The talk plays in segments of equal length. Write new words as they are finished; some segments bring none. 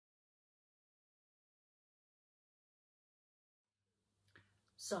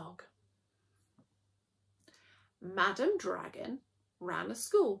Zog. Madam Dragon ran a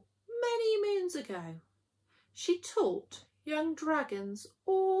school many moons ago. She taught young dragons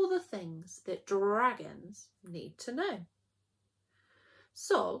all the things that dragons need to know.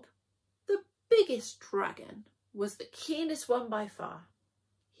 Zog, the biggest dragon, was the keenest one by far.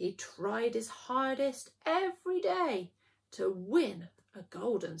 He tried his hardest every day to win a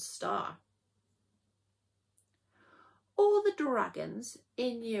golden star. All the dragons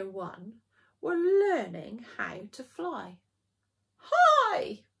in year 1 were learning how to fly.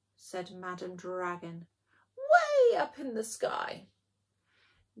 "Hi," said Madam Dragon, "way up in the sky.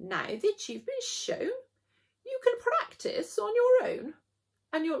 Now that you've been shown, you can practice on your own,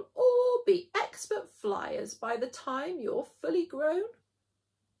 and you'll all be expert flyers by the time you're fully grown."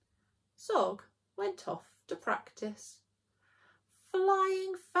 Zog went off to practice.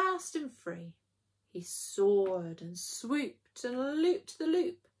 Flying fast and free, he soared and swooped and looped the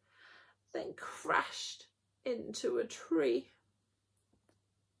loop, then crashed into a tree.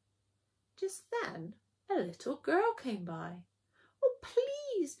 Just then a little girl came by. "Oh,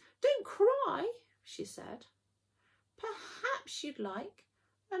 please don't cry," she said. "Perhaps you'd like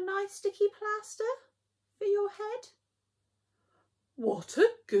a nice sticky plaster for your head?" "What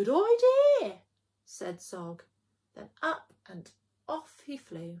a good idea," said Zog. Then up and off he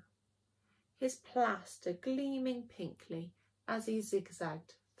flew, his plaster gleaming pinkly as he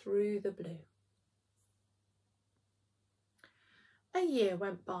zigzagged through the blue. A year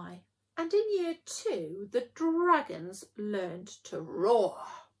went by, and in year 2 the dragons learned to roar.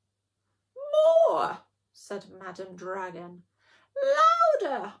 "More," said Madam Dragon.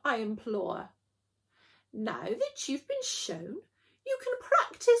 "Louder, I implore. Now that you've been shown, you can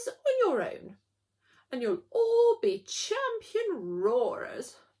practice on your own, and you'll all be champion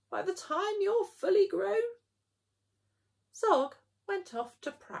roarers by the time you're fully grown." Zog went off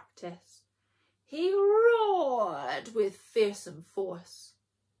to practice. He roared with fearsome force.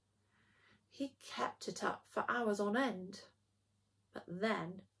 He kept it up for hours on end, but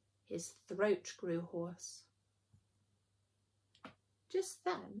then his throat grew hoarse. Just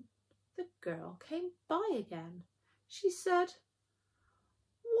then the girl came by again. She said,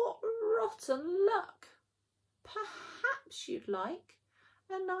 "What rotten luck. Perhaps you'd like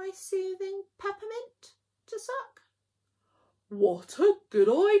a nice soothing peppermint to suck?" "What a good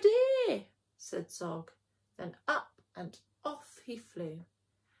idea," said Zog. Then up and off he flew,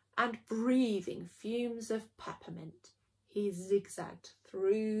 and breathing fumes of peppermint, he zigzagged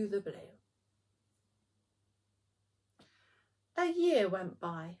through the blue. A year went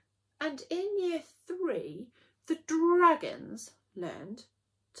by, and in year 3 the dragons learned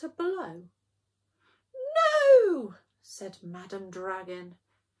to blow. "No," said Madam Dragon.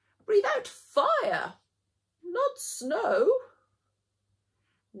 "Breathe out fire, not snow.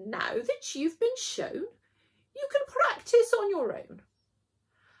 Now that you've been shown, you can practice on your own,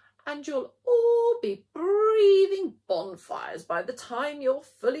 and you'll all be breathing bonfires by the time you're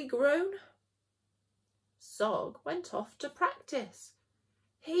fully grown." Zog went off to practice.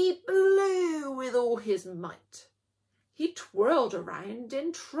 He blew with all his might. He twirled around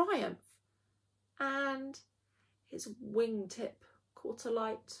in triumph, and his wingtip caught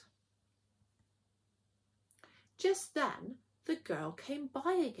alight. Just then the girl came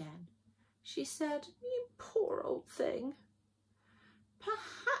by again. She said, "You poor old thing.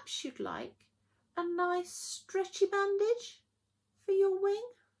 Perhaps you'd like a nice stretchy bandage for your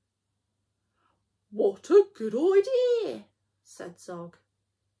wing?" "What a good idea," said Zog.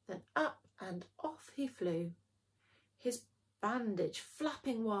 Then up and off he flew, his bandage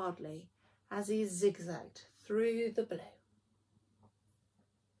flapping wildly as he zigzagged through the blue.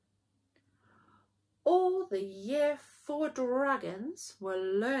 All the year 4 dragons were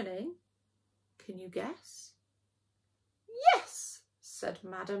learning. Can you guess? "Yes," said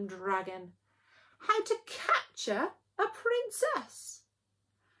Madam Dragon, "how to capture a princess.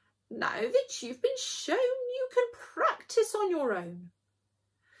 Now that you've been shown, you can practice on your own.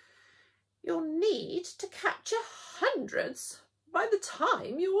 You'll need to capture hundreds by the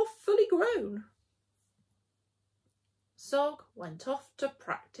time you're fully grown." Zog went off to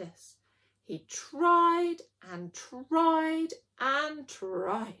practice. He tried and tried and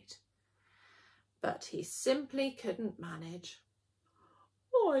tried, but he simply couldn't manage.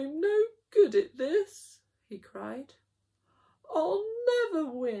 "I'm no good at this," he cried. "I'll never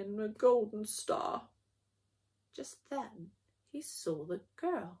win a golden star." Just then he saw the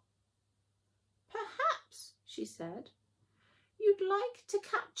girl. "Perhaps," she said, "you'd like to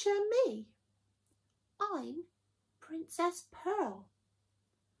capture me. I'm Princess Pearl."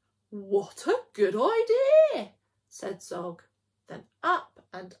 "What a good idea," said Zog. Then up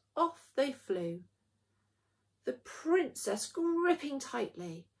and off they flew, the princess gripping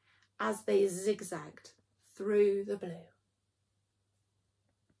tightly as they zigzagged through the blue.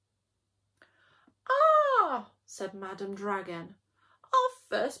 "Ah," said Madame Dragon, "our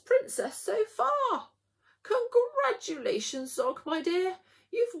first princess so far. Congratulations, Zog, my dear.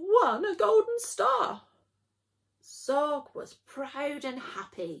 You've won a golden star." Zog was proud and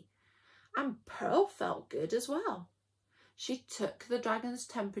happy, and Pearl felt good as well. She took the dragon's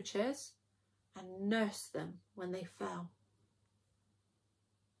temperatures and nursed them when they fell.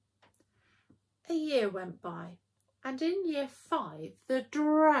 A year went by, and in year 5 the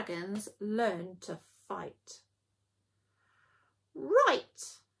dragons learned to fight.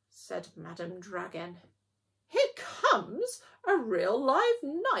 "Right," said Madame Dragon. "Here comes a real live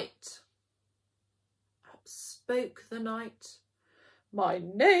knight." Up spoke the knight. "My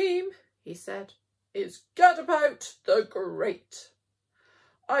name," he said, "is Gadabout the Great.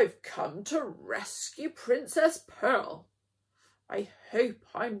 I've come to rescue Princess Pearl. I hope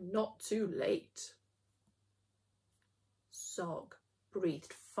I'm not too late." Zog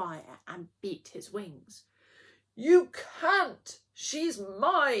breathed fire and beat his wings. "You can't! She's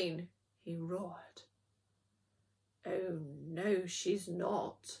mine!" he roared. "Oh no, she's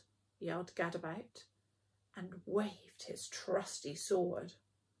not," yelled Gadabout, and waved his trusty sword.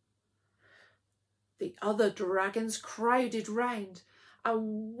 The other dragons crowded round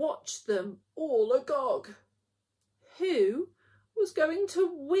and watched them all agog. Who was going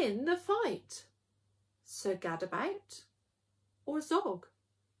to win the fight? Sir Gadabout or Zog?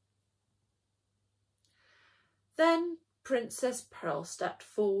 Then Princess Pearl stepped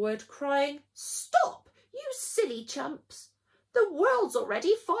forward, crying, "Stop, you silly chumps! The world's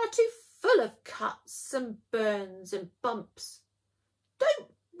already far too full of cuts and burns and bumps.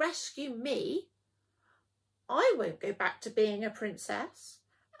 Don't rescue me. I won't go back to being a princess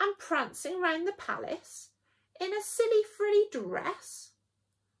and prancing round the palace in a silly frilly dress.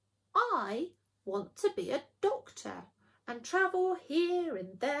 I want to be a doctor and travel here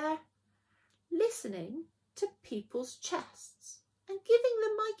and there, listening to people's chests and giving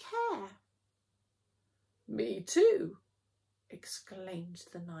them my care." "Me too," exclaimed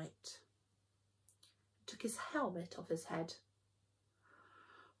the knight. He took his helmet off his head.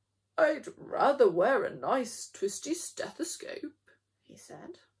 "I'd rather wear a nice twisty stethoscope," he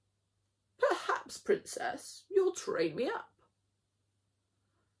said. "Perhaps, Princess, you'll train me up."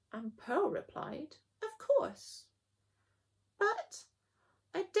 And Pearl replied, "Of course, but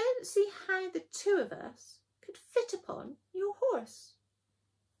I don't see how the two of us could fit upon your horse."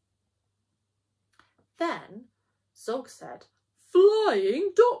 Then Zog said,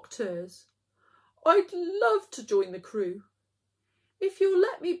 "Flying doctors! I'd love to join the crew. If you'll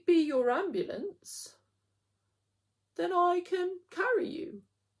let me be your ambulance, then I can carry you."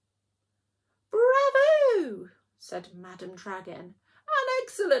 "Bravo!" said Madame Dragon. "An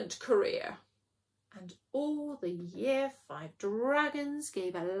excellent career." And all the year 5 dragons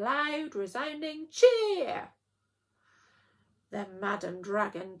gave a loud, resounding cheer. Then Madame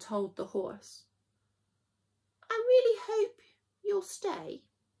Dragon told the horse, "I really hope you'll stay.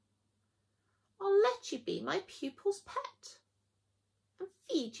 I'll let you be my pupil's pet and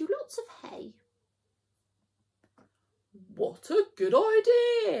feed you lots of hay." "What a good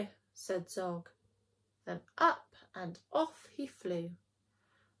idea," said Zog. Then up and off he flew,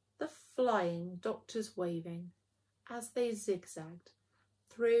 the flying doctors waving as they zigzagged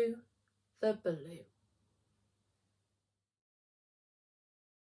through the blue.